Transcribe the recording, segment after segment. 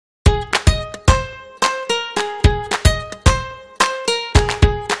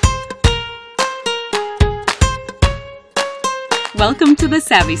Welcome to The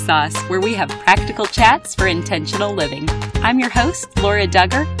Savvy Sauce, where we have practical chats for intentional living. I'm your host, Laura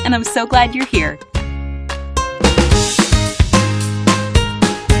Duggar, and I'm so glad you're here.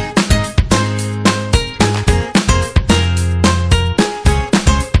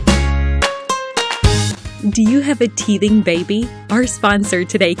 Do you have a teething baby? Our sponsor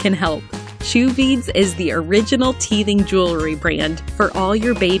today can help. Shoe Beads is the original teething jewelry brand for all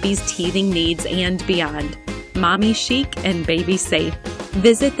your baby's teething needs and beyond. Mommy chic and baby safe.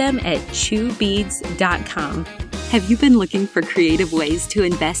 Visit them at chewbeads.com. Have you been looking for creative ways to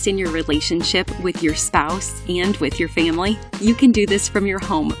invest in your relationship with your spouse and with your family? You can do this from your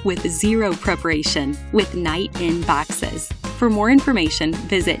home with zero preparation with Night In Boxes. For more information,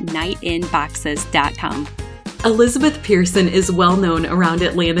 visit nightinboxes.com. Elizabeth Pehrson is well known around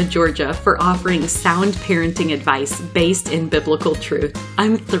Atlanta, Georgia for offering sound parenting advice based in biblical truth.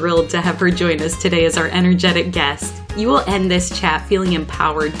 I'm thrilled to have her join us today as our energetic guest. You will end this chat feeling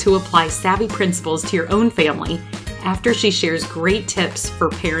empowered to apply savvy principles to your own family after she shares great tips for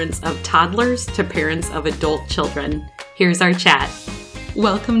parents of toddlers to parents of adult children. Here's our chat.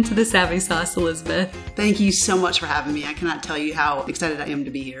 Welcome to the Savvy Sauce, Elizabeth. Thank you so much for having me. I cannot tell you how excited I am to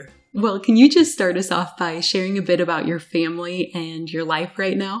be here. Well, can you just start us off by sharing a bit about your family and your life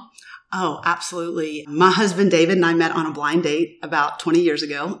right now? Oh, absolutely. My husband, David, and I met on a blind date about 20 years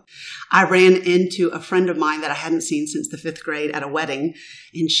ago. I ran into a friend of mine that I hadn't seen since the 5th grade at a wedding.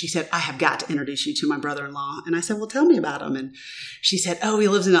 And she said, I have got to introduce you to my brother-in-law. And I said, well, tell me about him. And she said, oh, he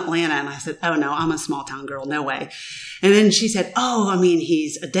lives in Atlanta. And I said, oh, no, I'm a small town girl. No way. And then she said,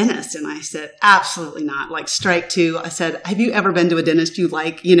 he's a dentist. And I said, absolutely not. Like strike two. I said, have you ever been to a dentist you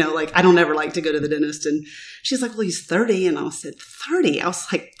like? I don't ever like to go to the dentist. And she's like, well, he's 30. And I said, 30? I was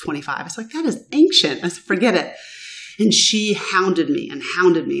like 25. I was like, that is ancient. I said, forget it. And she hounded me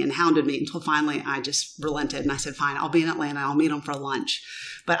until finally I just relented. And I said, fine, I'll be in Atlanta. I'll meet him for lunch.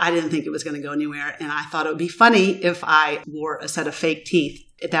 But I didn't think it was going to go anywhere. And I thought it would be funny if I wore a set of fake teeth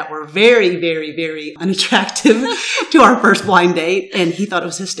that were very, very, very unattractive to our first blind date. And he thought it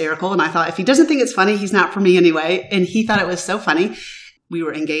was hysterical. And I thought, if he doesn't think it's funny, he's not for me anyway. And he thought it was so funny. We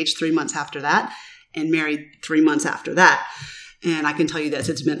were engaged 3 months after that and married 3 months after that. And I can tell you this,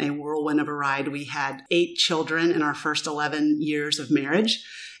 it's been a whirlwind of a ride. We had 8 children in our first 11 years of marriage,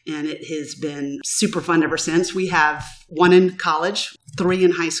 and it has been super fun ever since. We have 1 in college, 3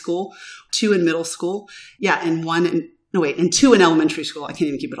 in high school, 2 in middle school, and 2 in elementary school. I can't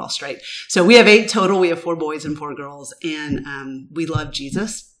even keep it all straight. So we have 8 total. We have 4 boys and 4 girls, and we love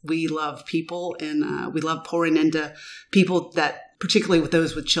Jesus. We love people, and we love pouring into people particularly with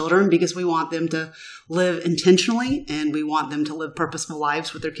those with children, because we want them to live intentionally and we want them to live purposeful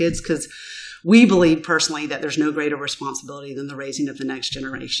lives with their kids, because we believe personally that there's no greater responsibility than the raising of the next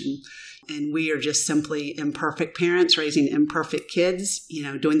generation. And we are just simply imperfect parents raising imperfect kids,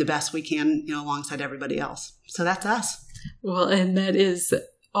 doing the best we can, alongside everybody else. So that's us. Well, and that is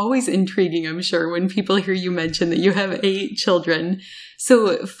always intriguing, I'm sure, when people hear you mention that you have 8 children.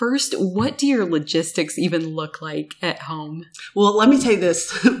 So first, what do your logistics even look like at home? Well, let me tell you this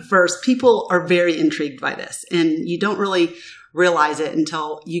first. People are very intrigued by this, and you don't really realize it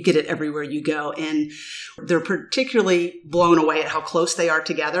until you get it everywhere you go. And they're particularly blown away at how close they are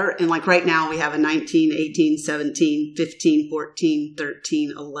together. And like right now we have a 19, 18, 17, 15, 14,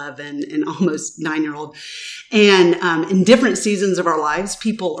 13, 11, and almost 9-year-old. And in different seasons of our lives,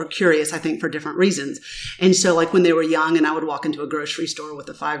 people are curious, I think, for different reasons. And so like when they were young and I would walk into a grocery store with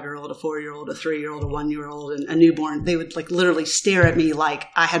a 5-year-old, a 4-year-old, a 3-year-old, a 1-year-old, and a newborn, they would like literally stare at me like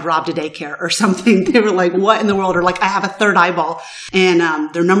I had robbed a daycare or something. They were like, what in the world? Or like I have a third eyeball. And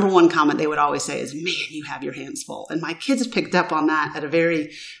their number one comment they would always say is, man, you have your hands full. And my kids picked up on that at a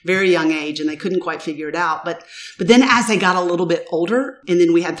very, very young age, and they couldn't quite figure it out. But then as they got a little bit older, and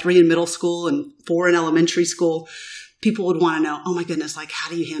then we had 3 in middle school and 4 in elementary school, people would want to know, oh my goodness, like how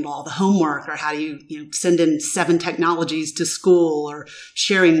do you handle all the homework, or how do you send in 7 technologies to school, or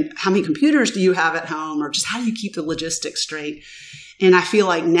sharing how many computers do you have at home, or just how do you keep the logistics straight? And I feel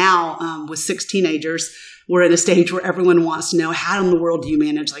like now with 6 teenagers, we're at a stage where everyone wants to know, how in the world do you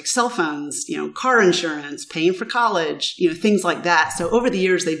manage like cell phones, car insurance, paying for college, things like that. So over the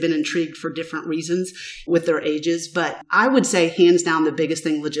years, they've been intrigued for different reasons with their ages. But I would say hands down, the biggest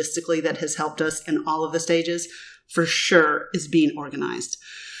thing logistically that has helped us in all of the stages for sure is being organized.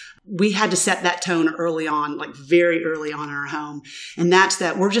 We had to set that tone early on, like very early on in our home. And that's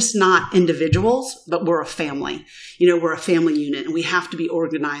that we're just not individuals, but we're a family. We're a family unit, and we have to be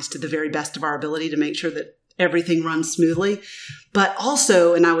organized to the very best of our ability to make sure that everything runs smoothly. But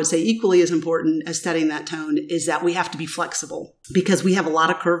also, and I would say equally as important as setting that tone, is that we have to be flexible because we have a lot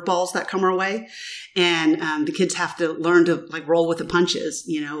of curveballs that come our way. And the kids have to learn to like roll with the punches.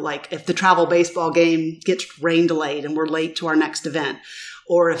 Like if the travel baseball game gets rain delayed and we're late to our next event,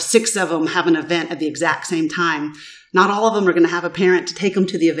 or if 6 of them have an event at the exact same time, not all of them are going to have a parent to take them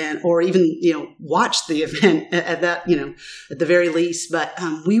to the event or even, watch the event at that, at the very least. But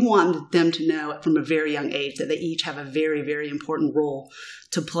we wanted them to know from a very young age that they each have a very, very important role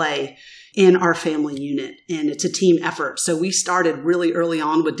to play in our family unit. And it's a team effort. So we started really early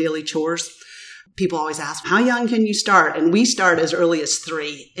on with daily chores. People always ask, how young can you start? And we start as early as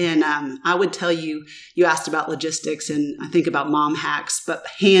 3. And I would tell you, you asked about logistics and I think about mom hacks, but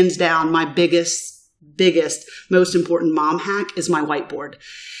hands down, my biggest, most important mom hack is my whiteboard.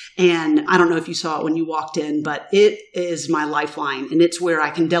 And I don't know if you saw it when you walked in, but it is my lifeline. And it's where I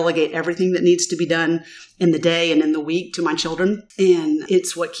can delegate everything that needs to be done in the day and in the week to my children. And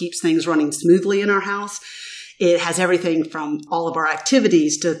it's what keeps things running smoothly in our house. It has everything from all of our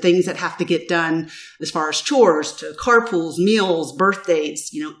activities to things that have to get done as far as chores to carpools, meals,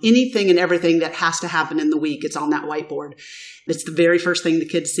 birthdays, anything and everything that has to happen in the week. It's on that whiteboard. It's the very first thing the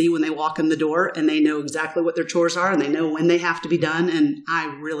kids see when they walk in the door, and they know exactly what their chores are and they know when they have to be done. And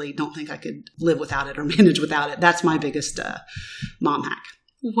I really don't think I could live without it or manage without it. That's my biggest mom hack.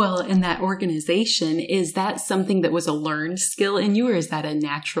 Well, in that organization, is that something that was a learned skill in you, or is that a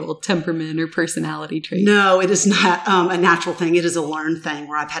natural temperament or personality trait? No, it is not a natural thing. It is a learned thing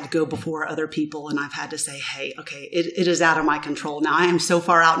where I've had to go before other people and I've had to say, hey, okay, it is out of my control. Now I am so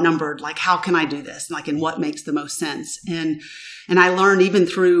far outnumbered. Like, how can I do this? Like, and what makes the most sense? And I learned even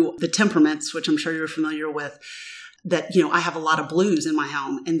through the temperaments, which I'm sure you're familiar with, that, I have a lot of blues in my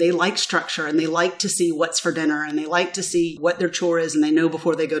home and they like structure and they like to see what's for dinner and they like to see what their chore is and they know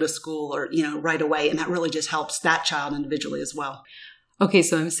before they go to school or, right away. And that really just helps that child individually as well. Okay,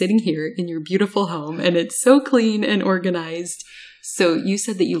 so I'm sitting here in your beautiful home and it's so clean and organized. So you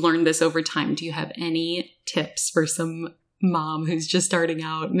said that you learned this over time. Do you have any tips for some mom who's just starting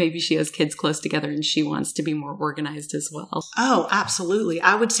out? Maybe she has kids close together and she wants to be more organized as well. Oh, absolutely.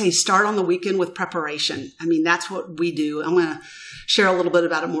 I would say start on the weekend with preparation. I mean, that's what we do. I'm going to share a little bit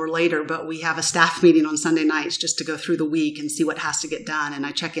about it more later, but we have a staff meeting on Sunday nights just to go through the week and see what has to get done. And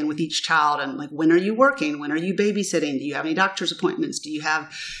I check in with each child and like, when are you working? When are you babysitting? Do you have any doctor's appointments? Do you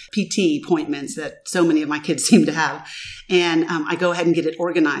have PT appointments that so many of my kids seem to have? And I go ahead and get it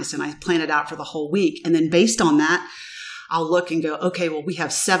organized and I plan it out for the whole week. And then based on that, I'll look and go, okay, well, we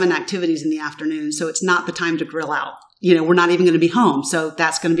have 7 activities in the afternoon, so it's not the time to grill out. We're not even going to be home, so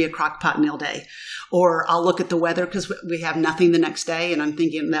that's going to be a crock pot meal day. Or I'll look at the weather because we have nothing the next day, and I'm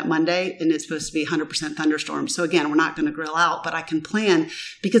thinking that Monday, and it's supposed to be 100% thunderstorms. So again, we're not going to grill out, but I can plan,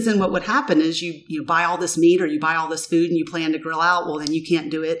 because then what would happen is you buy all this meat or you buy all this food and you plan to grill out. Well, then you can't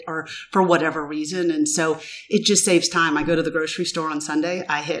do it or for whatever reason. And so it just saves time. I go to the grocery store on Sunday.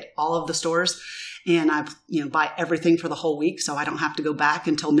 I hit all of the stores. And I, buy everything for the whole week, so I don't have to go back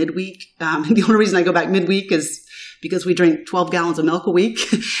until midweek. The only reason I go back midweek is because we drink 12 gallons of milk a week,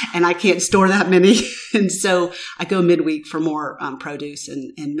 and I can't store that many. And so I go midweek for more produce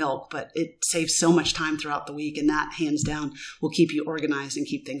and milk, but it saves so much time throughout the week, and that, hands down, will keep you organized and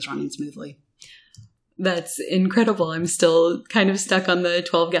keep things running smoothly. That's incredible. I'm still kind of stuck on the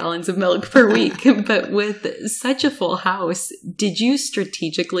 12 gallons of milk per week. But with such a full house, did you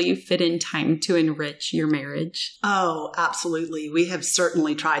strategically fit in time to enrich your marriage? Oh, absolutely. We have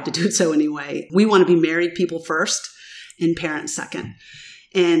certainly tried to do so anyway. We want to be married people first and parents second.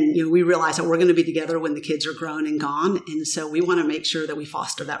 And, we realize that we're going to be together when the kids are grown and gone. And so we want to make sure that we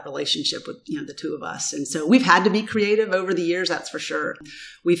foster that relationship with, the two of us. And so we've had to be creative over the years, that's for sure.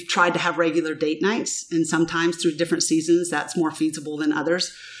 We've tried to have regular date nights, and sometimes through different seasons, that's more feasible than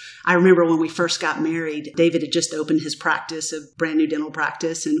others. I remember when we first got married, David had just opened his practice, a brand new dental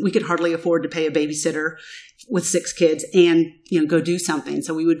practice, and we could hardly afford to pay a babysitter with 6 kids and, go do something.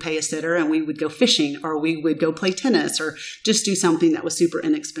 So we would pay a sitter and we would go fishing, or we would go play tennis, or just do something that was super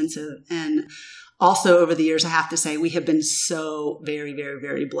inexpensive. And also over the years, I have to say, we have been so very, very,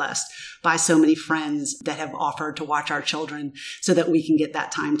 very blessed by so many friends that have offered to watch our children so that we can get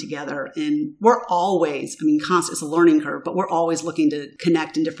that time together. And we're always, constant, it's a learning curve, but we're always looking to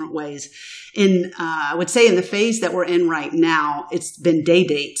connect in different ways. And I would say in the phase that we're in right now, it's been day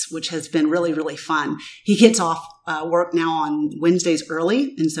dates, which has been really, really fun. He gets off work now on Wednesdays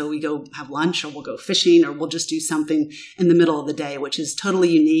early. And so we go have lunch, or we'll go fishing, or we'll just do something in the middle of the day, which is totally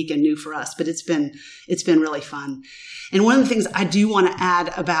unique and new for us. But it's been really fun. And one of the things I do want to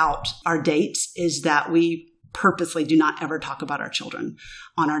add about our dates is that we purposely do not ever talk about our children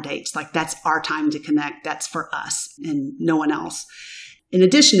on our dates. Like, that's our time to connect. That's for us and no one else. In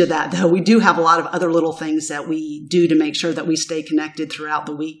addition to that, though, we do have a lot of other little things that we do to make sure that we stay connected throughout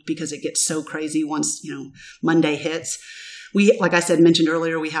the week, because it gets so crazy once, Monday hits. We, like I said, mentioned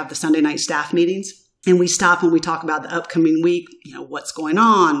earlier, we have the Sunday night staff meetings, and we stop and we talk about the upcoming week, what's going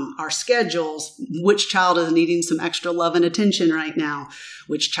on, our schedules, which child is needing some extra love and attention right now,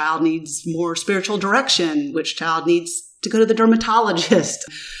 which child needs more spiritual direction, which child needs to go to the dermatologist,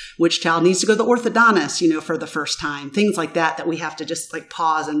 which child needs to go to the orthodontist, for the first time, things like that we have to just like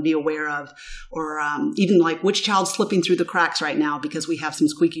pause and be aware of, or even like which child's slipping through the cracks right now because we have some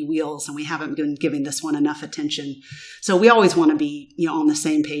squeaky wheels and we haven't been giving this one enough attention. So we always want to be, on the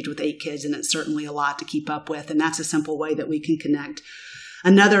same page with 8 kids, and it's certainly a lot to keep up with. And that's a simple way that we can connect.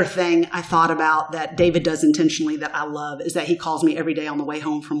 Another thing I thought about that David does intentionally that I love is that he calls me every day on the way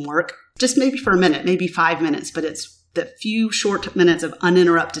home from work, just maybe for a minute, maybe 5 minutes, but it's the few short minutes of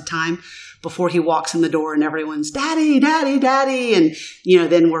uninterrupted time before he walks in the door and everyone's daddy, daddy, daddy. And,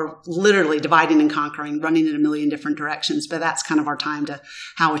 then we're literally dividing and conquering, running in a million different directions. But that's kind of our time to,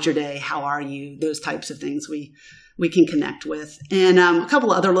 how was your day? How are you? Those types of things we can connect with. And a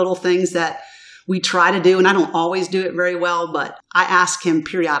couple of other little things that we try to do, and I don't always do it very well, but I ask him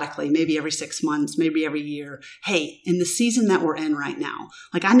periodically, maybe every 6 months, maybe every year, hey, in the season that we're in right now,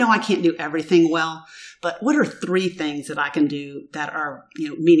 like, I know I can't do everything well, but what are 3 things that I can do that are,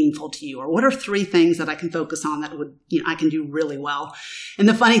 meaningful to you? Or what are 3 things that I can focus on that would, I can do really well? And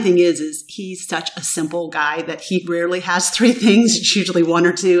the funny thing is he's such a simple guy that he rarely has 3 things. It's usually 1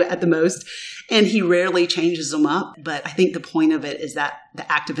 or 2 at the most. And he rarely changes them up. But I think the point of it is that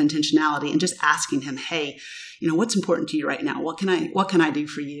the act of intentionality and just asking him, hey, what's important to you right now? What can I do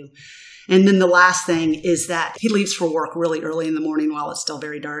for you? And then the last thing is that he leaves for work really early in the morning while it's still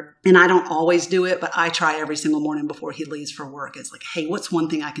very dark. And I don't always do it, but I try every single morning before he leaves for work. It's like, hey, what's one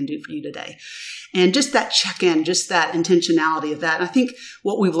thing I can do for you today? And just that check-in, just that intentionality of that. And I think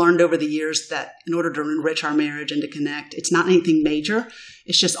what we've learned over the years that in order to enrich our marriage and to connect, it's not anything major.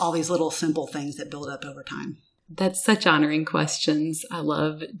 It's just all these little simple things that build up over time. That's such honoring questions. I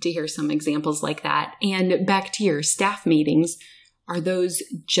love to hear some examples like that. And back to your staff meetings, are those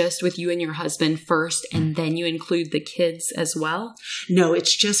just with you and your husband first, and then you include the kids as well? No,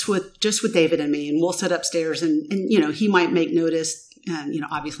 it's just with David and me, and we'll sit upstairs and he might make notice,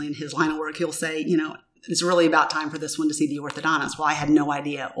 obviously in his line of work, he'll say, it's really about time for this one to see the orthodontist. Well, I had no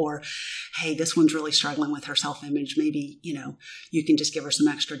idea. Or, hey, this one's really struggling with her self-image. Maybe, you can just give her some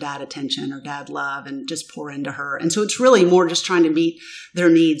extra dad attention or dad love and just pour into her. And so it's really more just trying to meet their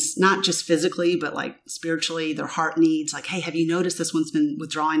needs, not just physically, but like spiritually, their heart needs. Like, hey, have you noticed this one's been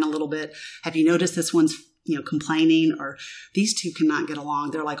withdrawing a little bit? Have you noticed this one's complaining, or these two cannot get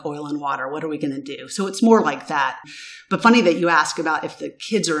along. They're like oil and water. What are we going to do? So it's more like that. But funny that you ask about if the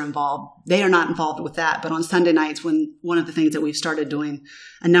kids are involved. They are not involved with that. But on Sunday nights, when one of the things that we've started doing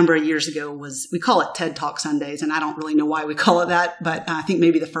a number of years ago was, we call it TED Talk Sundays. And I don't really know why we call it that, but I think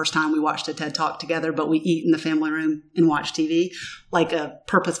maybe the first time we watched a TED Talk together, but we eat in the family room and watch TV, like a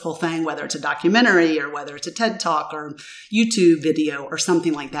purposeful thing, whether it's a documentary or whether it's a TED Talk or YouTube video or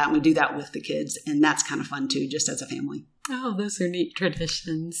something like that. And we do that with the kids. And that's kind of fun too, just as a family. Oh, those are neat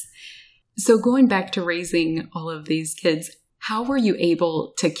traditions. So going back to raising all of these kids, how were you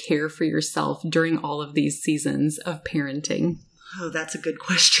able to care for yourself during all of these seasons of parenting? Oh, that's a good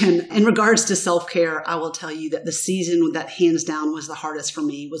question. In regards to self-care, I will tell you that the season that hands down was the hardest for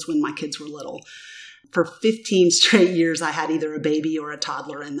me was when my kids were little. For 15 straight years, I had either a baby or a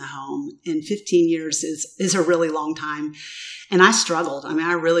toddler in the home. And 15 years is a really long time. And I struggled. I mean,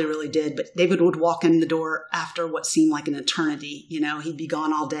 I really, really did. But David would walk in the door after what seemed like an eternity. He'd be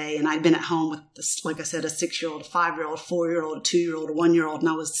gone all day. And I'd been at home with, this, like I said, a 6-year-old, a 5-year-old, a 4-year-old, a 2-year-old, a 1-year-old, and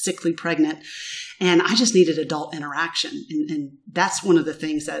I was sickly pregnant. And I just needed adult interaction. And that's one of the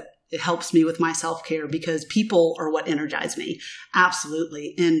things that it helps me with my self-care, because people are what energize me.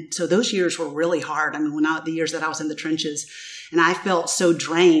 Absolutely. And so those years were really hard. I mean, the years that I was in the trenches, and I felt so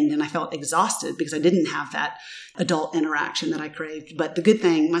drained and I felt exhausted because I didn't have that adult interaction that I craved. But the good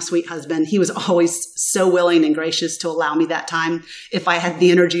thing, my sweet husband, he was always so willing and gracious to allow me that time if I had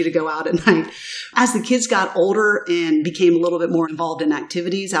the energy to go out at night. As the kids got older and became a little bit more involved in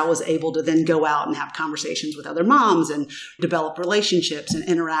activities, I was able to then go out and have conversations with other moms and develop relationships and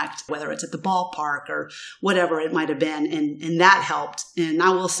interact, whether it's at the ballpark or whatever it might have been. And that helped. And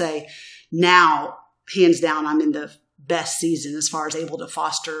I will say now, hands down, I'm in the best season as far as able to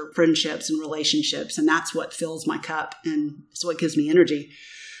foster friendships and relationships. And that's what fills my cup and it's what gives me energy.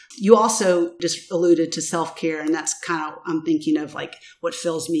 You also just alluded to self-care, and that's kind of, I'm thinking of like what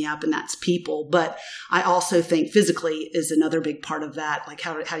fills me up, and that's people. But I also think physically is another big part of that. Like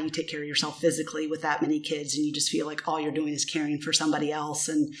how do you take care of yourself physically with that many kids, and you just feel like all you're doing is caring for somebody else.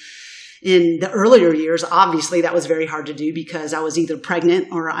 And in the earlier years, obviously that was very hard to do because I was either pregnant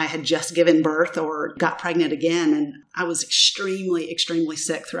or I had just given birth or got pregnant again. And I was extremely, extremely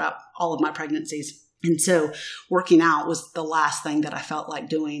sick throughout all of my pregnancies. And so working out was the last thing that I felt like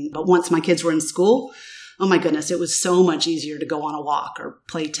doing. But once my kids were in school, oh my goodness, it was so much easier to go on a walk or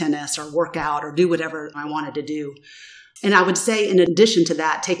play tennis or work out or do whatever I wanted to do. And I would say in addition to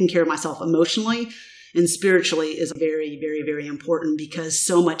that, taking care of myself emotionally and spiritually is very, very, very important because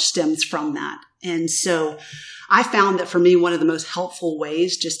so much stems from that. And so I found that for me, one of the most helpful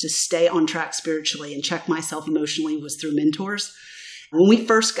ways just to stay on track spiritually and check myself emotionally was through mentors. When we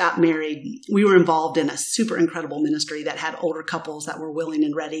first got married, we were involved in a super incredible ministry that had older couples that were willing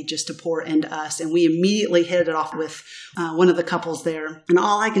and ready just to pour into us. And we immediately hit it off with one of the couples there. And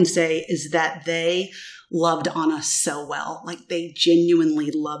all I can say is that they loved on us so well. Like they genuinely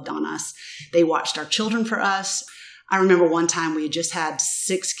loved on us. They watched our children for us. I remember one time we had just had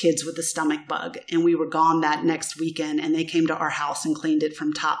 6 kids with the stomach bug, and we were gone that next weekend, and they came to our house and cleaned it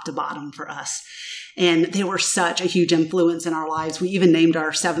from top to bottom for us. And they were such a huge influence in our lives. We even named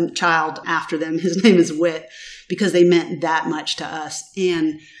our 7th child after them. His name is Whit, because they meant that much to us.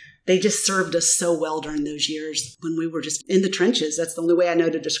 And they just served us so well during those years when we were just in the trenches. That's the only way I know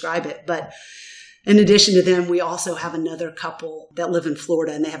to describe it. But in addition to them, we also have another couple that live in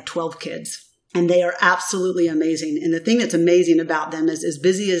Florida, and they have 12 kids. And they are absolutely amazing. And the thing that's amazing about them is as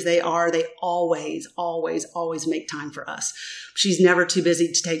busy as they are, they always, always, always make time for us. She's never too busy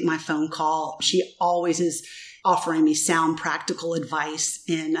to take my phone call. She always is offering me sound, practical advice.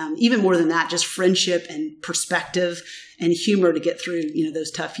 And even more than that, just friendship and perspective and humor to get through,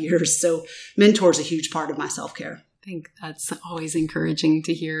 those tough years. So mentor is a huge part of my self-care. I think that's always encouraging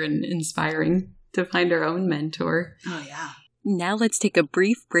to hear and inspiring to find our own mentor. Oh, yeah. Now let's take a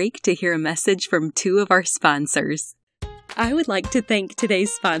brief break to hear a message from 2 of our sponsors. I would like to thank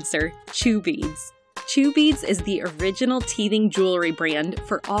today's sponsor, Chew Beads. Chew Beads is the original teething jewelry brand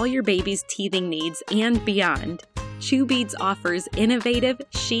for all your baby's teething needs and beyond. Chew Beads offers innovative,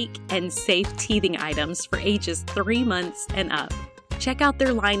 chic, and safe teething items for ages 3 months and up. Check out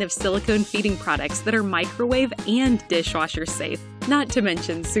their line of silicone feeding products that are microwave and dishwasher safe, not to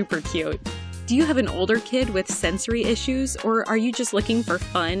mention super cute. Do you have an older kid with sensory issues, or are you just looking for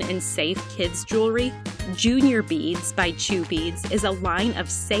fun and safe kids jewelry? Junior Beads by Chew Beads is a line of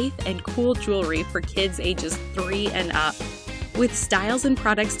safe and cool jewelry for kids ages 3 and up. With styles and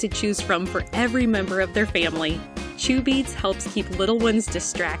products to choose from for every member of their family, Chew Beads helps keep little ones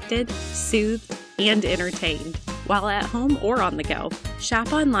distracted, soothed, and entertained, while at home or on the go.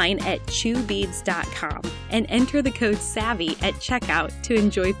 Shop online at chewbeads.com and enter the code SAVVY at checkout to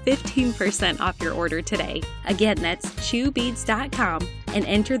enjoy 15% off your order today. Again, that's chewbeads.com and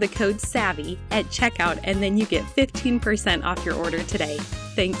enter the code SAVVY at checkout, and then you get 15% off your order today.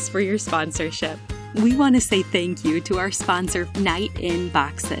 Thanks for your sponsorship. We want to say thank you to our sponsor, Night In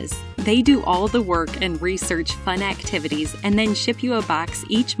Boxes. They do all the work and research fun activities and then ship you a box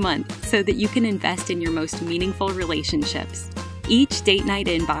each month so that you can invest in your most meaningful relationships. Each Date Night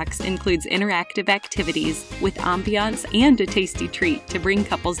In box includes interactive activities with ambiance and a tasty treat to bring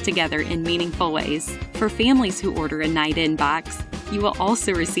couples together in meaningful ways. For families who order a Night In box, you will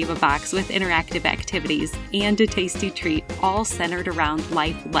also receive a box with interactive activities and a tasty treat, all centered around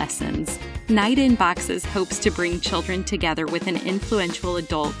life lessons. Night In Boxes hopes to bring children together with an influential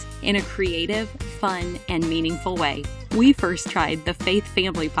adult in a creative, fun, and meaningful way. We first tried the Faith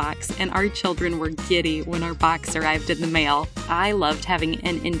Family Box, and our children were giddy when our box arrived in the mail. I loved having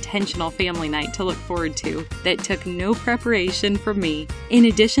an intentional family night to look forward to that took no preparation from me. In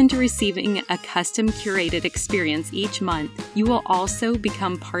addition to receiving a custom curated experience each month, you will also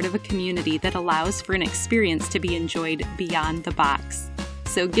become part of a community that allows for an experience to be enjoyed beyond the box.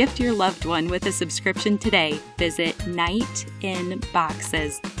 So gift your loved one with a subscription today. Visit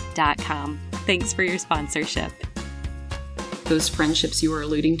nightinboxes.com. Thanks for your sponsorship. Those friendships you were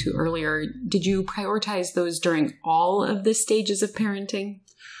alluding to earlier, did you prioritize those during all of the stages of parenting?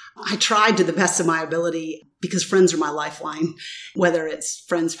 I tried to the best of my ability because friends are my lifeline, whether it's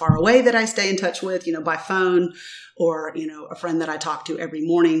friends far away that I stay in touch with, by phone, or, a friend that I talk to every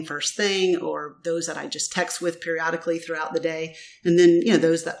morning first thing, or those that I just text with periodically throughout the day. And then,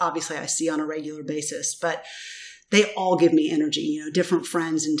 those that obviously I see on a regular basis. But they all give me energy, different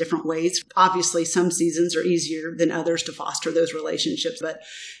friends in different ways. Obviously, some seasons are easier than others to foster those relationships, but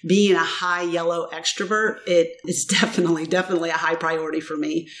being a high yellow extrovert, it is definitely a high priority for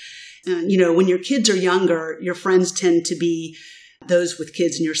me. And, when your kids are younger, your friends tend to be those with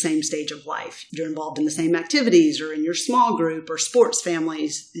kids in your same stage of life. You're involved in the same activities or in your small group or sports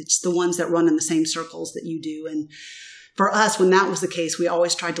families. It's the ones that run in the same circles that you do. And for us, when that was the case, we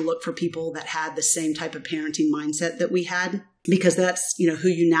always tried to look for people that had the same type of parenting mindset that we had, because that's, who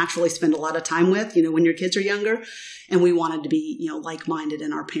you naturally spend a lot of time with, when your kids are younger. And we wanted to be, like-minded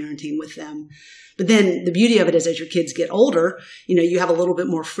in our parenting with them. But then the beauty of it is as your kids get older, you have a little bit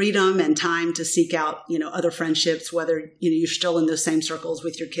more freedom and time to seek out, other friendships, whether, you're still in those same circles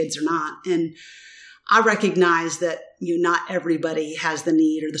with your kids or not. And I recognize that not everybody has the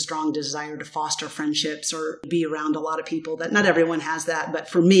need or the strong desire to foster friendships or be around a lot of people. That not everyone has that. But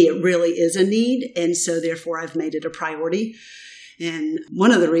for me, it really is a need. And so therefore, I've made it a priority. And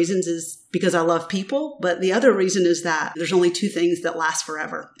one of the reasons is because I love people. But the other reason is that there's only two things that last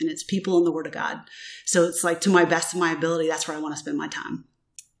forever. And it's people and the Word of God. So it's like, to my best of my ability, that's where I want to spend my time.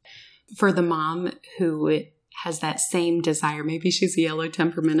 For the mom who has that same desire, maybe she's a yellow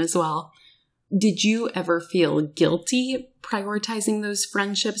temperament as well. Did you ever feel guilty prioritizing those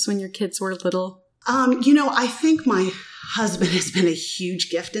friendships when your kids were little? I think my husband has been a huge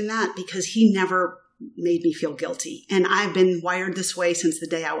gift in that, because he never made me feel guilty. And I've been wired this way since the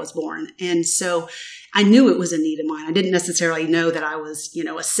day I was born. And so I knew it was a need of mine. I didn't necessarily know that I was,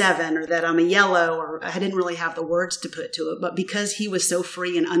 a 7 or that I'm a yellow, or I didn't really have the words to put to it. But because he was so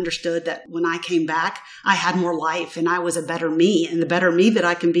free and understood that when I came back, I had more life and I was a better me. And the better me that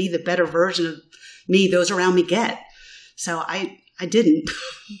I can be, the better version of me those around me get. So I didn't.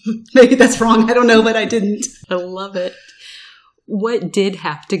 Maybe that's wrong. I don't know, but I didn't. I love it. What did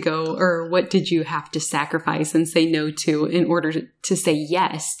have to go, or what did you have to sacrifice and say no to in order to say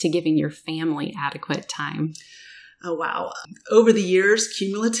yes to giving your family adequate time? Oh, wow. Over the years,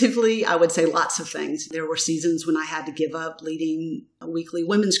 cumulatively, I would say lots of things. There were seasons when I had to give up leading weekly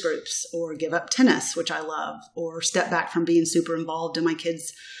women's groups, or give up tennis, which I love, or step back from being super involved in my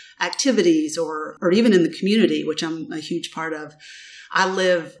kids' activities, or even in the community, which I'm a huge part of. I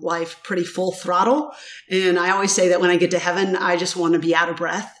live life pretty full throttle. And I always say that when I get to heaven, I just want to be out of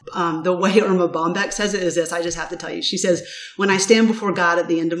breath. The way Irma Bombeck says it is this, I just have to tell you. She says, when I stand before God at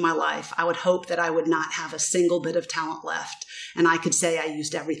the end of my life, I would hope that I would not have a single bit of talent left. And I could say I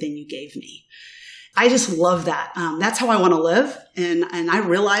used everything you gave me. I just love that. That's how I want to live. And I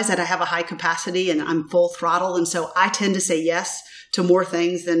realize that I have a high capacity and I'm full throttle. And so I tend to say yes to more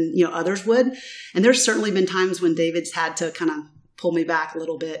things than, others would. And there's certainly been times when David's had to kind of pull me back a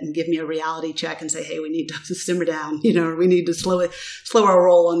little bit and give me a reality check and say, hey, we need to simmer down, or we need to slow our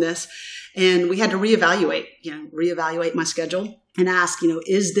roll on this. And we had to reevaluate my schedule and ask,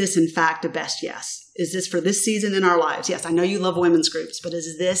 is this in fact the best yes? Is this for this season in our lives? Yes, I know you love women's groups, but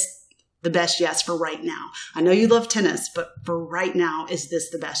is this the best yes for right now? I know you love tennis, but for right now, is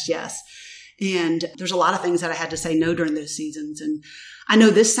this the best yes? And there's a lot of things that I had to say no during those seasons. And I know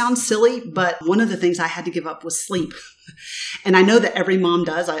this sounds silly, but one of the things I had to give up was sleep. And I know that every mom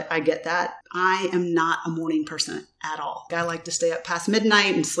does. I get that. I am not a morning person at all. I like to stay up past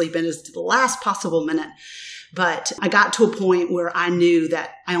midnight and sleep in as to the last possible minute. But I got to a point where I knew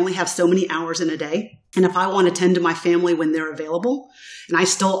that I only have so many hours in a day. And if I want to tend to my family when they're available, and I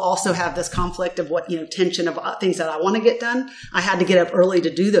still also have this conflict of tension of things that I want to get done, I had to get up early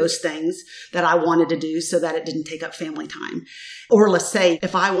to do those things that I wanted to do so that it didn't take up family time. Or let's say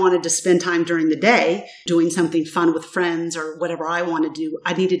if I wanted to spend time during the day doing something fun with friends or whatever I want to do,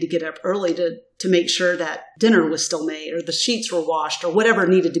 I needed to get up early to make sure that dinner was still made or the sheets were washed or whatever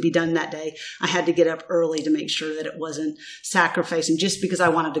needed to be done that day. I had to get up early to make sure that it wasn't sacrificing just because I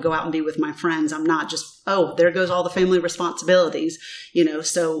wanted to go out and be with my friends. I'm not just, there goes all the family responsibilities,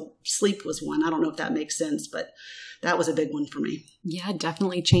 so sleep was one. I don't know if that makes sense, but that was a big one for me. Yeah,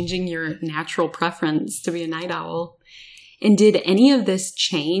 definitely changing your natural preference to be a night owl. And did any of this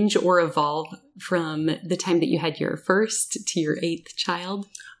change or evolve from the time that you had your first to your 8th child?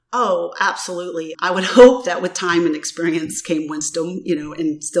 Oh, absolutely. I would hope that with time and experience came wisdom,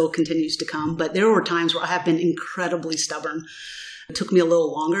 and still continues to come. But there were times where I have been incredibly stubborn. It took me a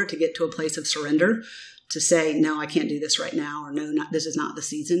little longer to get to a place of surrender, to say, no, I can't do this right now, or no, this is not the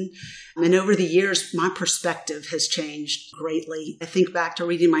season. And over the years, my perspective has changed greatly. I think back to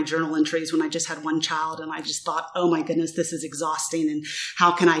reading my journal entries when I just had one child, and I just thought, oh my goodness, this is exhausting, and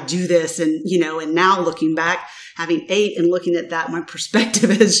how can I do this? And, and now looking back, having 8 and looking at that, my perspective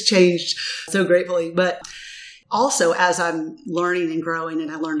has changed so gratefully. But Also, as I'm learning and growing, and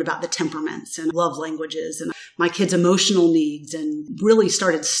I learned about the temperaments and love languages and my kids' emotional needs and really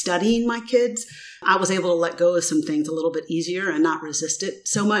started studying my kids, I was able to let go of some things a little bit easier and not resist it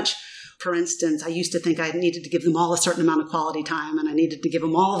so much. For instance, I used to think I needed to give them all a certain amount of quality time, and I needed to give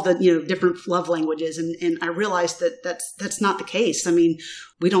them all of the different love languages. And I realized that that's not the case. I mean,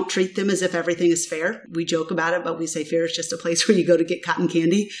 we don't treat them as if everything is fair. We joke about it, but we say fair is just a place where you go to get cotton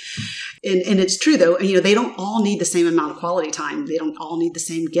candy. And it's true, though. They don't all need the same amount of quality time. They don't all need the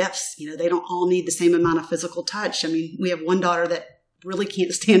same gifts. They don't all need the same amount of physical touch. I mean, we have one daughter that really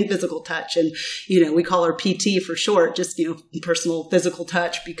can't stand physical touch. And, we call her PT for short, just, personal physical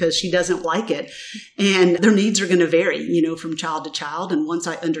touch, because she doesn't like it. And their needs are going to vary, from child to child. And once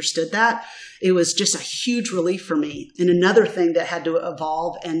I understood that, it was just a huge relief for me. And another thing that had to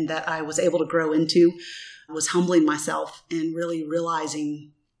evolve and that I was able to grow into was humbling myself and really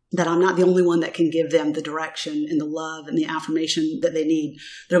realizing that I'm not the only one that can give them the direction and the love and the affirmation that they need.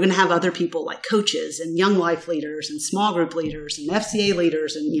 They're going to have other people like coaches and young life leaders and small group leaders and FCA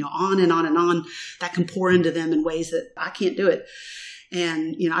leaders and, on and on and on that can pour into them in ways that I can't do it.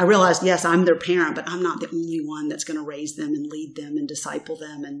 And, I realized, yes, I'm their parent, but I'm not the only one that's going to raise them and lead them and disciple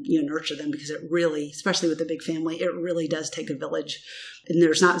them and, nurture them, because it really, especially with a big family, it really does take a village. And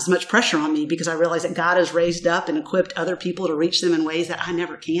there's not as much pressure on me because I realize that God has raised up and equipped other people to reach them in ways that I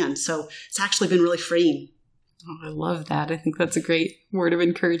never can. So it's actually been really freeing. Oh, I love that. I think that's a great word of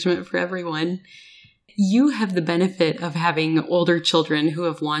encouragement for everyone. You have the benefit of having older children who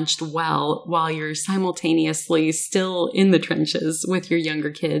have launched well while you're simultaneously still in the trenches with your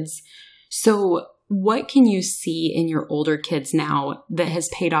younger kids. So what can you see in your older kids now that has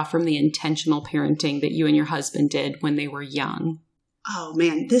paid off from the intentional parenting that you and your husband did when they were young? Oh,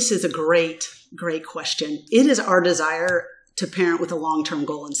 man, this is a great, great question. It is our desire to parent with a long-term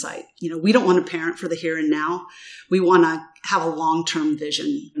goal in sight. We don't want to parent for the here and now. We want to have a long-term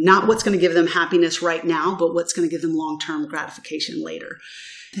vision, not what's going to give them happiness right now, but what's going to give them long-term gratification later.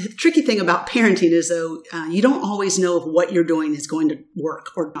 The tricky thing about parenting is, though, you don't always know if what you're doing is going to work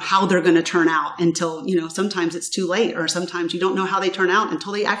or how they're going to turn out until, sometimes it's too late, or sometimes you don't know how they turn out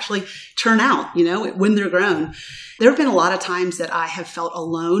until they actually turn out, when they're grown. There have been a lot of times that I have felt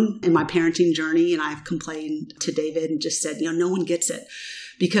alone in my parenting journey, and I've complained to David and just said, no one gets it.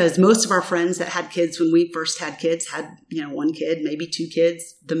 Because most of our friends that had kids when we first had kids had, one kid, maybe two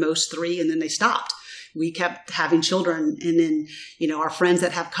kids, the most three, and then they stopped. We kept having children. And then, our friends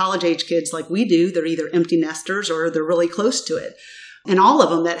that have college age kids like we do, they're either empty nesters or they're really close to it. And all of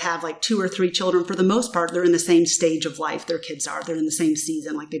them that have like 2 or 3 children, for the most part, they're in the same stage of life. Their kids are. They're in the same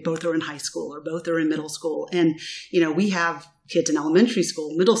season. Like they both are in high school or both are in middle school. And, we have kids in elementary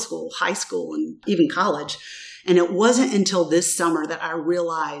school, middle school, high school, and even college. And it wasn't until this summer that I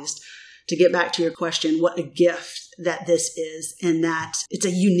realized, to get back to your question, what a gift that this is, and that it's a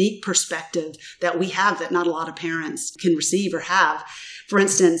unique perspective that we have that not a lot of parents can receive or have. For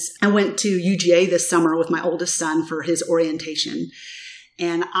instance, I went to UGA this summer with my oldest son for his orientation.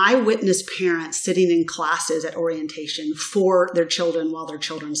 And I witnessed parents sitting in classes at orientation for their children while their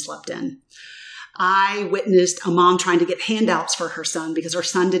children slept in. I witnessed a mom trying to get handouts for her son because her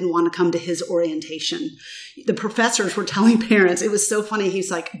son didn't want to come to his orientation. The professors were telling parents, it was so funny.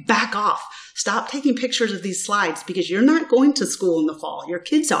 He's like, back off. Stop taking pictures of these slides because you're not going to school in the fall. Your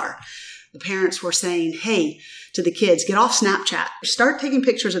kids are. The parents were saying, hey, to the kids, get off Snapchat. Start taking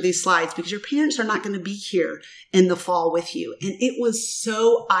pictures of these slides because your parents are not going to be here in the fall with you. And it was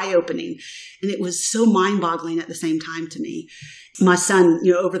so eye-opening, and it was so mind-boggling at the same time to me. My son,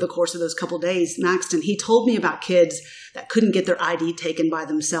 over the course of those couple of days, Maxton, he told me about kids that couldn't get their ID taken by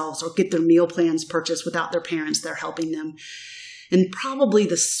themselves or get their meal plans purchased without their parents there helping them. And probably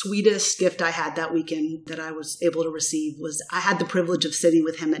the sweetest gift I had that weekend that I was able to receive was I had the privilege of sitting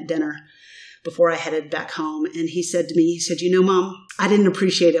with him at dinner before I headed back home. And he said to me, Mom, I didn't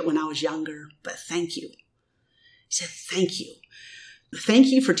appreciate it when I was younger, but thank you. He said, thank you. Thank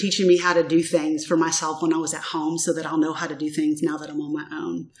you for teaching me how to do things for myself when I was at home so that I'll know how to do things now that I'm on my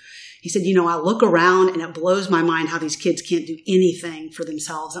own. He said, I look around and it blows my mind how these kids can't do anything for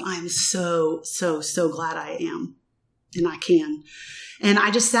themselves. And I am so, so, so glad I am. And I can. And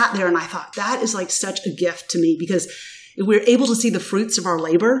I just sat there and I thought, that is like such a gift to me because we're able to see the fruits of our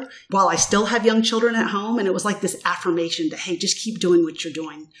labor while I still have young children at home. And it was like this affirmation to, hey, just keep doing what you're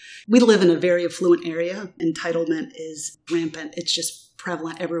doing. We live in a very affluent area. Entitlement is rampant. It's just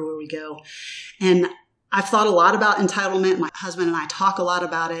prevalent everywhere we go. And I've thought a lot about entitlement. My husband and I talk a lot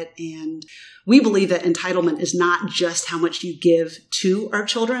about it. And we believe that entitlement is not just how much you give to our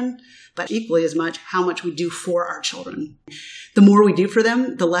children, but equally as much how much we do for our children. The more we do for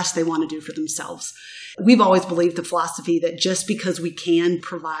them, the less they want to do for themselves. We've always believed the philosophy that just because we can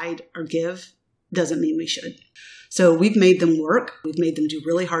provide or give doesn't mean we should. So we've made them work. We've made them do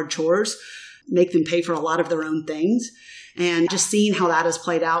really hard chores, make them pay for a lot of their own things. And just seeing how that has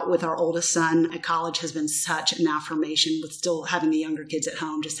played out with our oldest son at college has been such an affirmation, with still having the younger kids at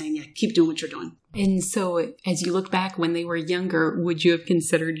home, just saying, yeah, keep doing what you're doing. And so as you look back when they were younger, would you have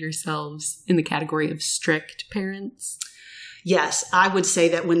considered yourselves in the category of strict parents? Yes, I would say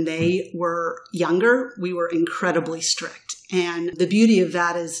that when they were younger, we were incredibly strict. And the beauty of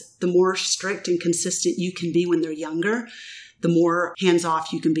that is the more strict and consistent you can be when they're younger, the more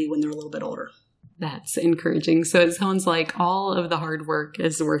hands-off you can be when they're a little bit older. That's encouraging. So it sounds like all of the hard work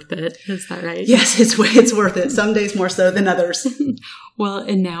is worth it. Is that right? Yes, it's worth it. Some days more so than others. Well,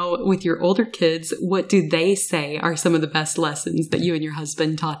 and now with your older kids, what do they say are some of the best lessons that you and your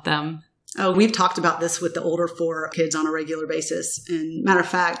husband taught them? Oh, we've talked about this with the older 4 kids on a regular basis. And matter of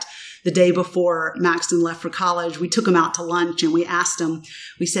fact, the day before Maxton left for college, we took him out to lunch and we asked him,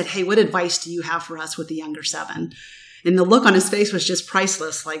 we said, hey, what advice do you have for us with the younger 7? And the look on his face was just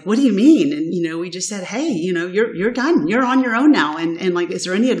priceless. Like, what do you mean? And, we just said, hey, you're done. You're on your own now. And like, is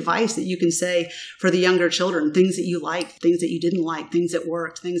there any advice that you can say for the younger children? Things that you liked, things that you didn't like, things that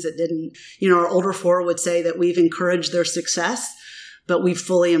worked, things that didn't. Our older 4 would say that we've encouraged their success, but we've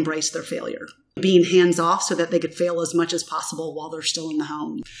fully embraced their failure. Being hands off so that they could fail as much as possible while they're still in the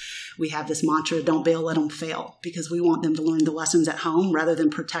home. We have this mantra, don't bail, let them fail, because we want them to learn the lessons at home rather than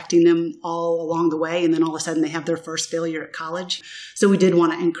protecting them all along the way. And then all of a sudden they have their first failure at college. So we did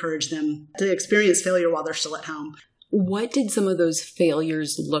want to encourage them to experience failure while they're still at home. What did some of those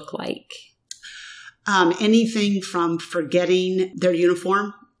failures look like? Anything from forgetting their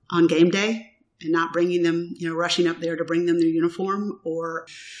uniform on game day and not bringing them, rushing up there to bring them their uniform, or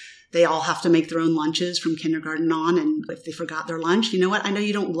they all have to make their own lunches from kindergarten on. And if they forgot their lunch, you know what? I know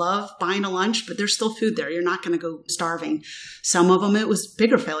you don't love buying a lunch, but there's still food there. You're not going to go starving. Some of them, it was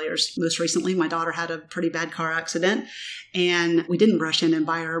bigger failures. Most recently, my daughter had a pretty bad car accident. And we didn't rush in and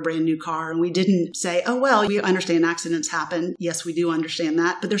buy her a brand new car. And we didn't say, oh, well, we understand accidents happen. Yes, we do understand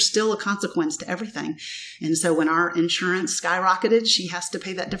that. But there's still a consequence to everything. And so when our insurance skyrocketed, she has to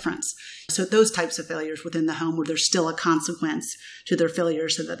pay that difference. So those types of failures within the home where there's still a consequence to their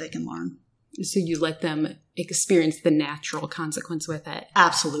failures so that they can learn. So you let them experience the natural consequence with it?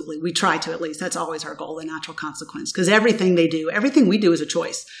 Absolutely. We try to, at least. That's always our goal, the natural consequence. Because everything we do is a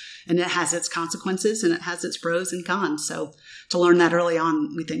choice. And it has its consequences and it has its pros and cons. So to learn that early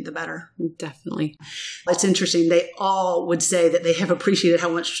on, we think the better. Definitely. It's interesting. They all would say that they have appreciated how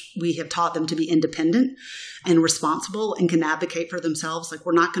much we have taught them to be independent and responsible and can advocate for themselves. Like,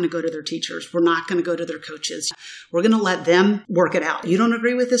 we're not going to go to their teachers. We're not going to go to their coaches. We're going to let them work it out. You don't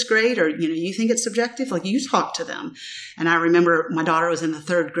agree with this grade, or, you think it's subjective? Like, you talk to them. And I remember my daughter was in the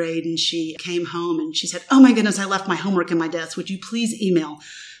 3rd grade and she came home and she said, oh my goodness, I left my homework in my desk. Would you please email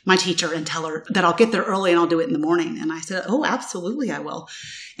my teacher and tell her that I'll get there early and I'll do it in the morning? And I said, oh, absolutely, I will.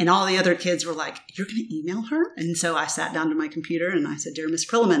 And all the other kids were like, you're going to email her? And so I sat down to my computer and I said, dear Miss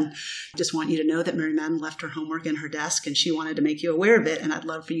Prilliman, I just want you to know that Mary Madden left her homework in her desk and she wanted to make you aware of it. And I'd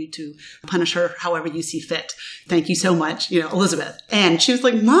love for you to punish her however you see fit. Thank you so much, Elizabeth. And she was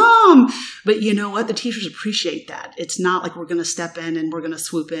like, Mom, but you know what? The teachers appreciate that. It's not like we're going to step in and we're going to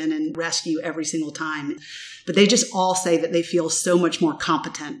swoop in and rescue every single time. But they just all say that they feel so much more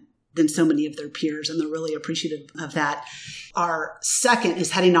competent than so many of their peers, and they're really appreciative of that. Our second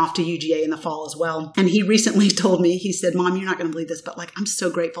is heading off to UGA in the fall as well. And he recently told me, he said, Mom, you're not going to believe this, but I'm so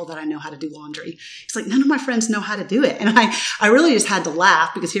grateful that I know how to do laundry. He's like, none of my friends know how to do it. And I really just had to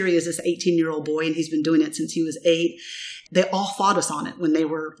laugh, because here he is, this 18-year-old boy, and he's been doing it since he was 8. They all fought us on it when they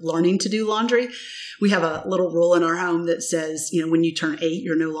were learning to do laundry. We have a little rule in our home that says, when you turn 8,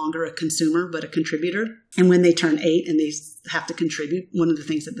 you're no longer a consumer, but a contributor. And when they turn 8 and they have to contribute, one of the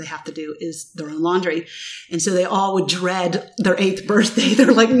things that they have to do is their own laundry. And so they all would dread their 8th birthday.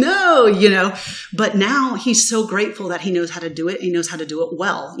 They're like, no, But now he's so grateful that he knows how to do it. He knows how to do it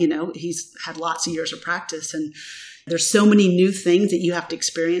well. He's had lots of years of practice, and there's so many new things that you have to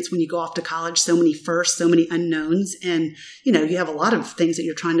experience when you go off to college, so many firsts, so many unknowns. And, you have a lot of things that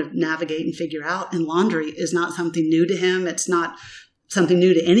you're trying to navigate and figure out. And laundry is not something new to him. It's not something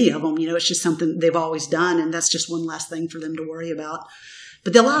new to any of them. It's just something they've always done. And that's just one less thing for them to worry about.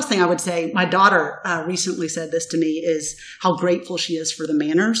 But the last thing I would say, my daughter recently said this to me, is how grateful she is for the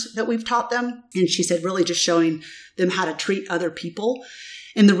manners that we've taught them. And she said, really just showing them how to treat other people.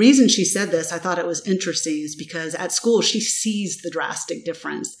 And the reason she said this, I thought it was interesting, is because at school she sees the drastic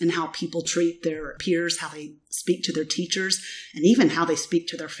difference in how people treat their peers, how they speak to their teachers, and even how they speak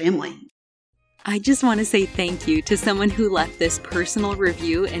to their family. I just want to say thank you to someone who left this personal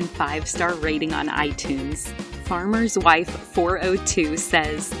review and 5-star rating on iTunes. Farmer's Wife 402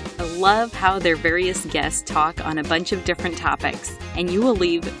 says, I love how their various guests talk on a bunch of different topics, and you will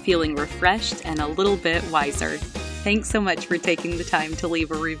leave feeling refreshed and a little bit wiser. Thanks so much for taking the time to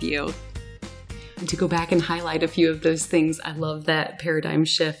leave a review. To go back and highlight a few of those things, I love that paradigm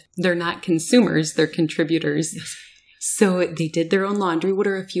shift. They're not consumers, they're contributors. Yes. So they did their own laundry. What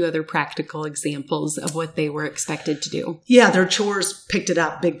are a few other practical examples of what they were expected to do? Yeah, their chores picked it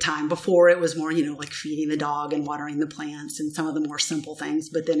up big time. Before it was more, like feeding the dog and watering the plants and some of the more simple things.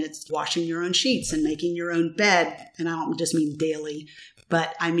 But then it's washing your own sheets and making your own bed. And I don't just mean daily,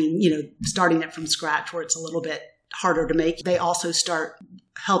 but I mean, starting it from scratch where it's a little bit harder to make. They also start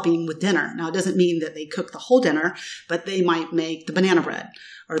helping with dinner. Now, it doesn't mean that they cook the whole dinner, but they might make the banana bread,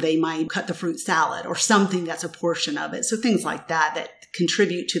 or they might cut the fruit salad, or something that's a portion of it. So things like that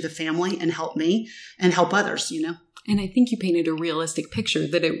contribute to the family and help me and help others, And I think you painted a realistic picture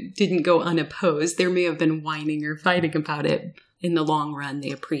that it didn't go unopposed. There may have been whining or fighting about it. In the long run, they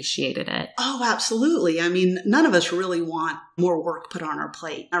appreciated it. Oh, absolutely. I mean, none of us really want more work put on our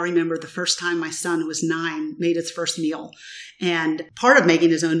plate. I remember the first time my son, who was 9, made his first meal. And part of making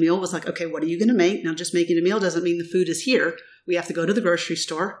his own meal was like, okay, what are you going to make? Now, just making a meal doesn't mean the food is here. We have to go to the grocery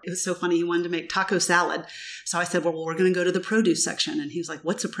store. It was so funny. He wanted to make taco salad. So I said, well, we're going to go to the produce section. And he was like,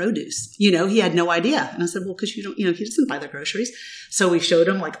 what's a produce? He had no idea. And I said, well, because you don't, he doesn't buy the groceries. So we showed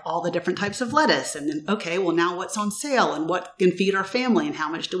him like all the different types of lettuce. And then, okay, well, now what's on sale and what can feed our family and how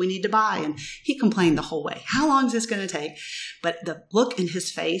much do we need to buy? And he complained the whole way. How long is this going to take? But the look in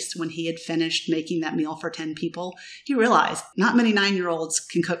his face when he had finished making that meal for 10 people, he realized not many 9-year-olds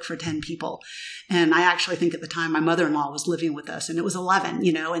can cook for 10 people. And I actually think at the time my mother-in-law was living with us and it was 11,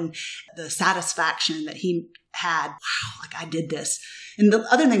 and the satisfaction that he had, wow, like I did this. And the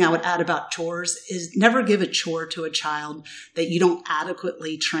other thing I would add about chores is never give a chore to a child that you don't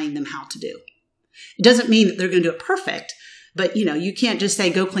adequately train them how to do. It doesn't mean that they're going to do it perfect, but you can't just say,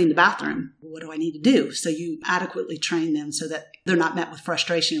 go clean the bathroom. What do I need to do? So you adequately train them so that they're not met with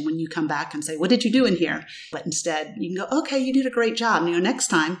frustration when you come back and say, what did you do in here? But instead you can go, okay, you did a great job. Next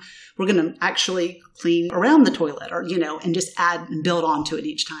time we're going to actually clean around the toilet or, and just add and build onto it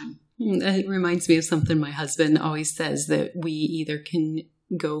each time. It reminds me of something my husband always says, that we either can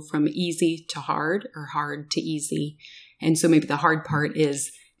go from easy to hard or hard to easy. And so maybe the hard part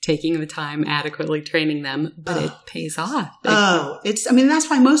is taking the time, adequately training them, but it pays off. That's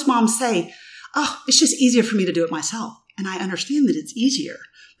why most moms say, oh, it's just easier for me to do it myself. And I understand that it's easier,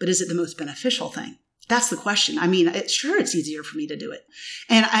 but is it the most beneficial thing? That's the question. It's easier for me to do it.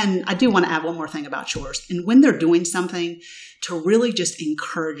 And I do want to add one more thing about chores. And when they're doing something, to really just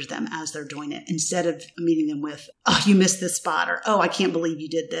encourage them as they're doing it, instead of meeting them with, oh, you missed this spot, or, oh, I can't believe you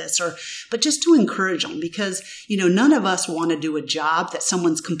did this, but just to encourage them, because, none of us want to do a job that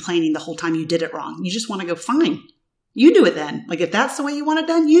someone's complaining the whole time you did it wrong. You just want to go, fine, you do it then. Like if that's the way you want it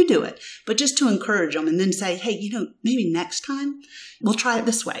done, you do it. But just to encourage them and then say, hey, maybe next time we'll try it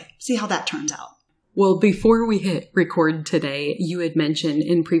this way. See how that turns out. Well, before we hit record today, you had mentioned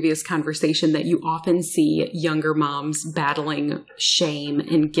in previous conversation that you often see younger moms battling shame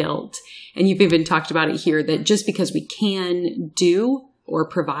and guilt. And you've even talked about it here, that just because we can do or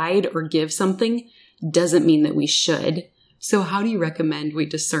provide or give something doesn't mean that we should. So how do you recommend we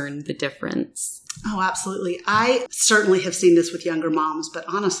discern the difference? Oh, absolutely. I certainly have seen this with younger moms, but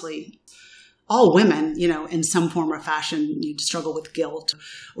honestly, all women, in some form or fashion, you struggle with guilt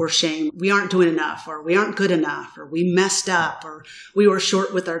or shame. We aren't doing enough, or we aren't good enough, or we messed up, or we were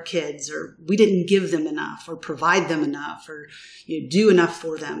short with our kids, or we didn't give them enough or provide them enough, or do enough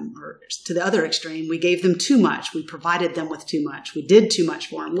for them. Or to the other extreme, we gave them too much. We provided them with too much. We did too much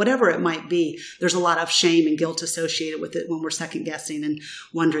for them. Whatever it might be, there's a lot of shame and guilt associated with it when we're second guessing and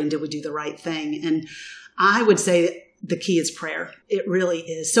wondering, did we do the right thing? And I would say the key is prayer. It really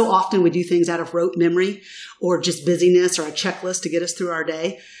is. So often we do things out of rote memory or just busyness or a checklist to get us through our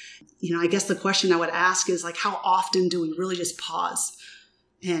day. I guess the question I would ask is like, how often do we really just pause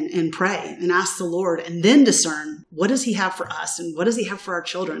and pray and ask the Lord and then discern what does he have for us and what does he have for our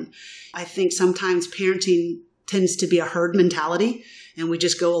children? I think sometimes parenting tends to be a herd mentality and we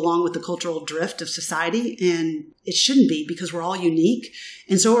just go along with the cultural drift of society, and it shouldn't be, because we're all unique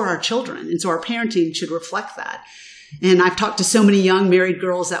and so are our children. And so our parenting should reflect that. And I've talked to so many young married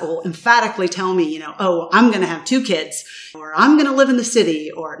girls that will emphatically tell me, oh, I'm going to have 2 kids, or I'm going to live in the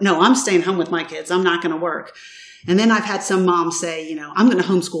city, or no, I'm staying home with my kids. I'm not going to work. And then I've had some moms say, I'm going to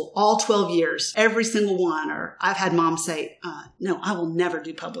homeschool all 12 years, every single one. Or I've had moms say, no, I will never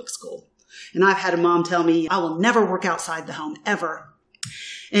do public school. And I've had a mom tell me, I will never work outside the home, ever.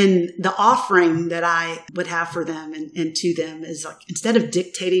 And the offering that I would have for them and to them is like, instead of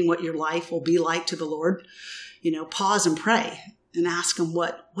dictating what your life will be like to the Lord, pause and pray and ask him,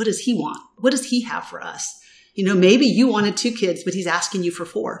 what does he want? What does he have for us? Maybe you wanted 2 kids, but he's asking you for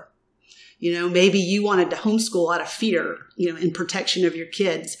 4. Maybe you wanted to homeschool out of fear, in protection of your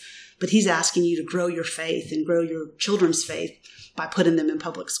kids, but he's asking you to grow your faith and grow your children's faith by putting them in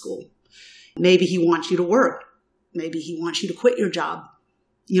public school. Maybe he wants you to work. Maybe he wants you to quit your job.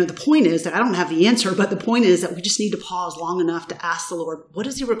 The point is that I don't have the answer, but the point is that we just need to pause long enough to ask the Lord, what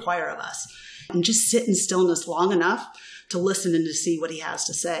does he require of us? And just sit in stillness long enough to listen and to see what he has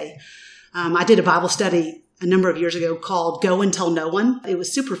to say. I did a Bible study a number of years ago called Go and Tell No One. It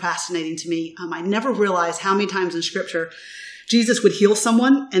was super fascinating to me. I never realized how many times in Scripture Jesus would heal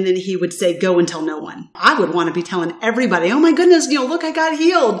someone and then he would say, go and tell no one. I would want to be telling everybody, oh my goodness, look, I got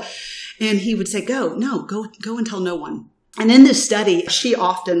healed. And he would say, go and tell no one. And in this study, she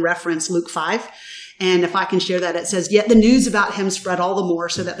often referenced Luke 5. And if I can share that, it says, yet the news about him spread all the more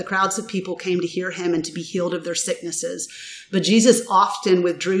so that the crowds of people came to hear him and to be healed of their sicknesses. But Jesus often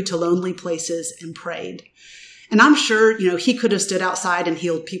withdrew to lonely places and prayed. And I'm sure, he could have stood outside and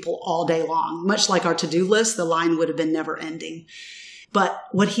healed people all day long. Much like our to-do list, the line would have been never ending. But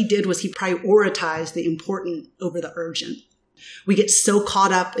what he did was he prioritized the important over the urgent. We get so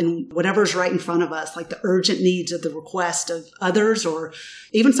caught up in whatever's right in front of us, like the urgent needs of the request of others, or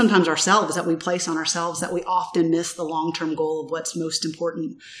even sometimes ourselves that we place on ourselves, that we often miss the long-term goal of what's most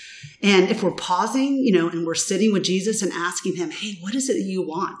important. And if we're pausing, and we're sitting with Jesus and asking him, hey, what is it that you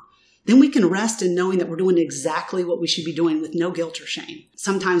want? Then we can rest in knowing that we're doing exactly what we should be doing with no guilt or shame.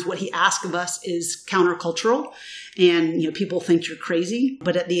 Sometimes what he asks of us is countercultural and, people think you're crazy.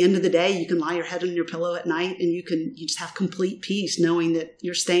 But at the end of the day, you can lie your head on your pillow at night and you just have complete peace knowing that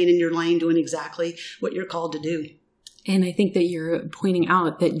you're staying in your lane doing exactly what you're called to do. And I think that you're pointing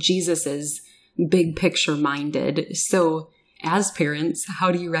out that Jesus is big picture minded. So as parents,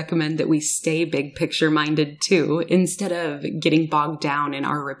 how do you recommend that we stay big picture minded too, instead of getting bogged down in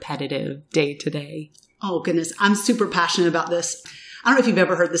our repetitive day to day? Oh, goodness. I'm super passionate about this. I don't know if you've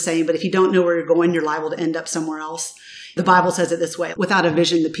ever heard the saying, but if you don't know where you're going, you're liable to end up somewhere else. The Bible says it this way, without a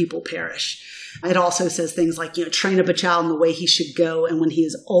vision, the people perish. It also says things like, train up a child in the way he should go, and when he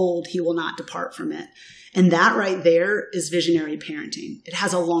is old, he will not depart from it. And that right there is visionary parenting. It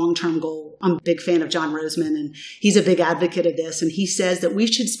has a long-term goal. I'm a big fan of John Roseman, and he's a big advocate of this. And he says that we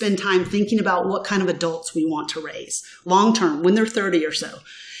should spend time thinking about what kind of adults we want to raise long-term when they're 30 or so.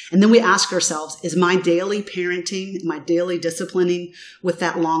 And then we ask ourselves, is my daily parenting, my daily disciplining with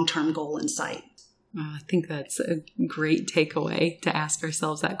that long-term goal in sight? I think that's a great takeaway to ask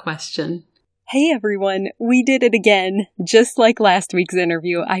ourselves that question. Hey everyone, we did it again. Just like last week's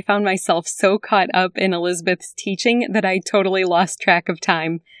interview, I found myself so caught up in Elizabeth's teaching that I totally lost track of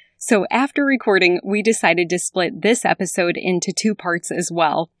time. So after recording, we decided to split this episode into 2 parts as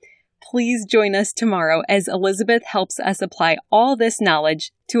well. Please join us tomorrow as Elizabeth helps us apply all this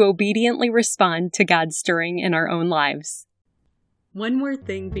knowledge to obediently respond to God's stirring in our own lives. One more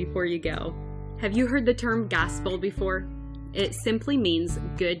thing before you go. Have you heard the term gospel before? It simply means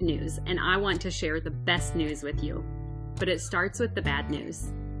good news, and I want to share the best news with you. But it starts with the bad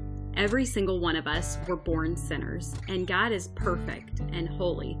news. Every single one of us were born sinners, and God is perfect and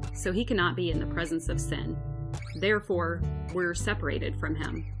holy, so he cannot be in the presence of sin. Therefore, we're separated from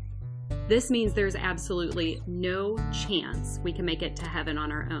him. This means there's absolutely no chance we can make it to heaven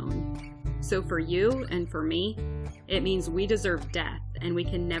on our own. So for you and for me, it means we deserve death, and we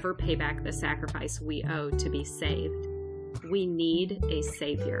can never pay back the sacrifice we owe to be saved. We need a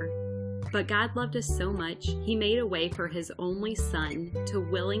Savior. But God loved us so much, he made a way for his only Son to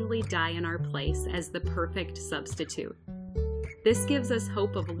willingly die in our place as the perfect substitute. This gives us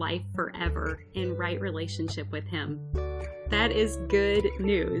hope of life forever in right relationship with him. That is good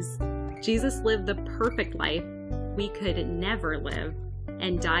news. Jesus lived the perfect life we could never live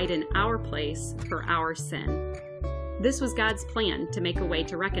and died in our place for our sin. This was God's plan to make a way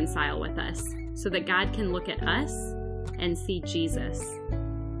to reconcile with us so that God can look at us and see Jesus.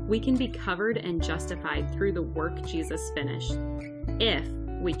 We can be covered and justified through the work Jesus finished, if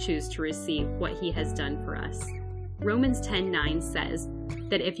we choose to receive what he has done for us. Romans 10:9 says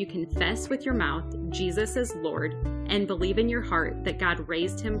that if you confess with your mouth Jesus is Lord and believe in your heart that God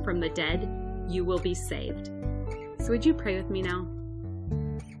raised him from the dead, you will be saved. So would you pray with me now?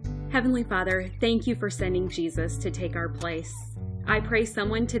 Heavenly Father, thank you for sending Jesus to take our place. I pray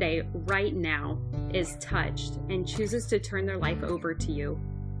someone today, right now, is touched and chooses to turn their life over to you,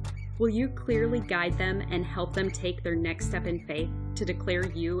 will you clearly guide them and help them take their next step in faith to declare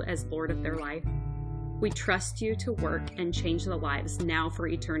you as Lord of their life? We trust you to work and change the lives now for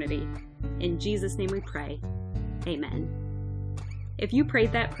eternity. In Jesus' name we pray. Amen. If you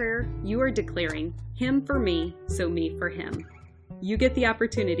prayed that prayer, you are declaring, Him for me, so me for Him. You get the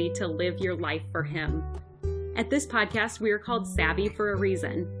opportunity to live your life for Him. At this podcast, we are called Savvy for a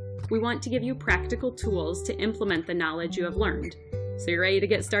reason. We want to give you practical tools to implement the knowledge you have learned. So you ready to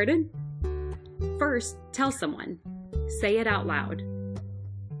get started? First, tell someone. Say it out loud.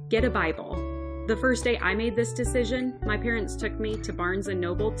 Get a Bible. The first day I made this decision, my parents took me to Barnes &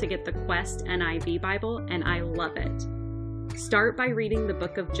 Noble to get the Quest NIV Bible, and I love it. Start by reading the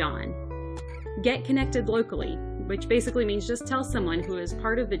book of John. Get connected locally, which basically means just tell someone who is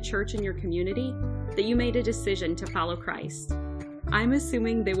part of the church in your community that you made a decision to follow Christ. I'm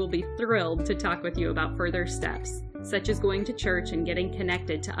assuming they will be thrilled to talk with you about further steps, such as going to church and getting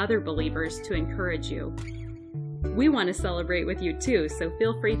connected to other believers to encourage you. We want to celebrate with you too, so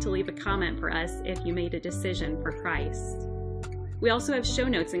feel free to leave a comment for us if you made a decision for Christ. We also have show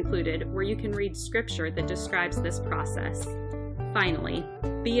notes included where you can read scripture that describes this process. Finally,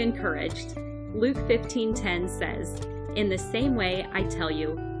 be encouraged. Luke 15:10 says, "In the same way, I tell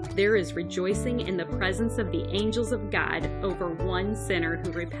you, there is rejoicing in the presence of the angels of God over one sinner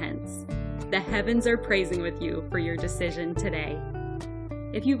who repents." The heavens are praising with you for your decision today.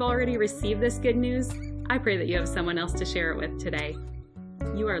 If you've already received this good news, I pray that you have someone else to share it with today.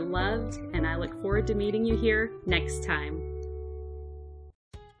 You are loved, and I look forward to meeting you here next time.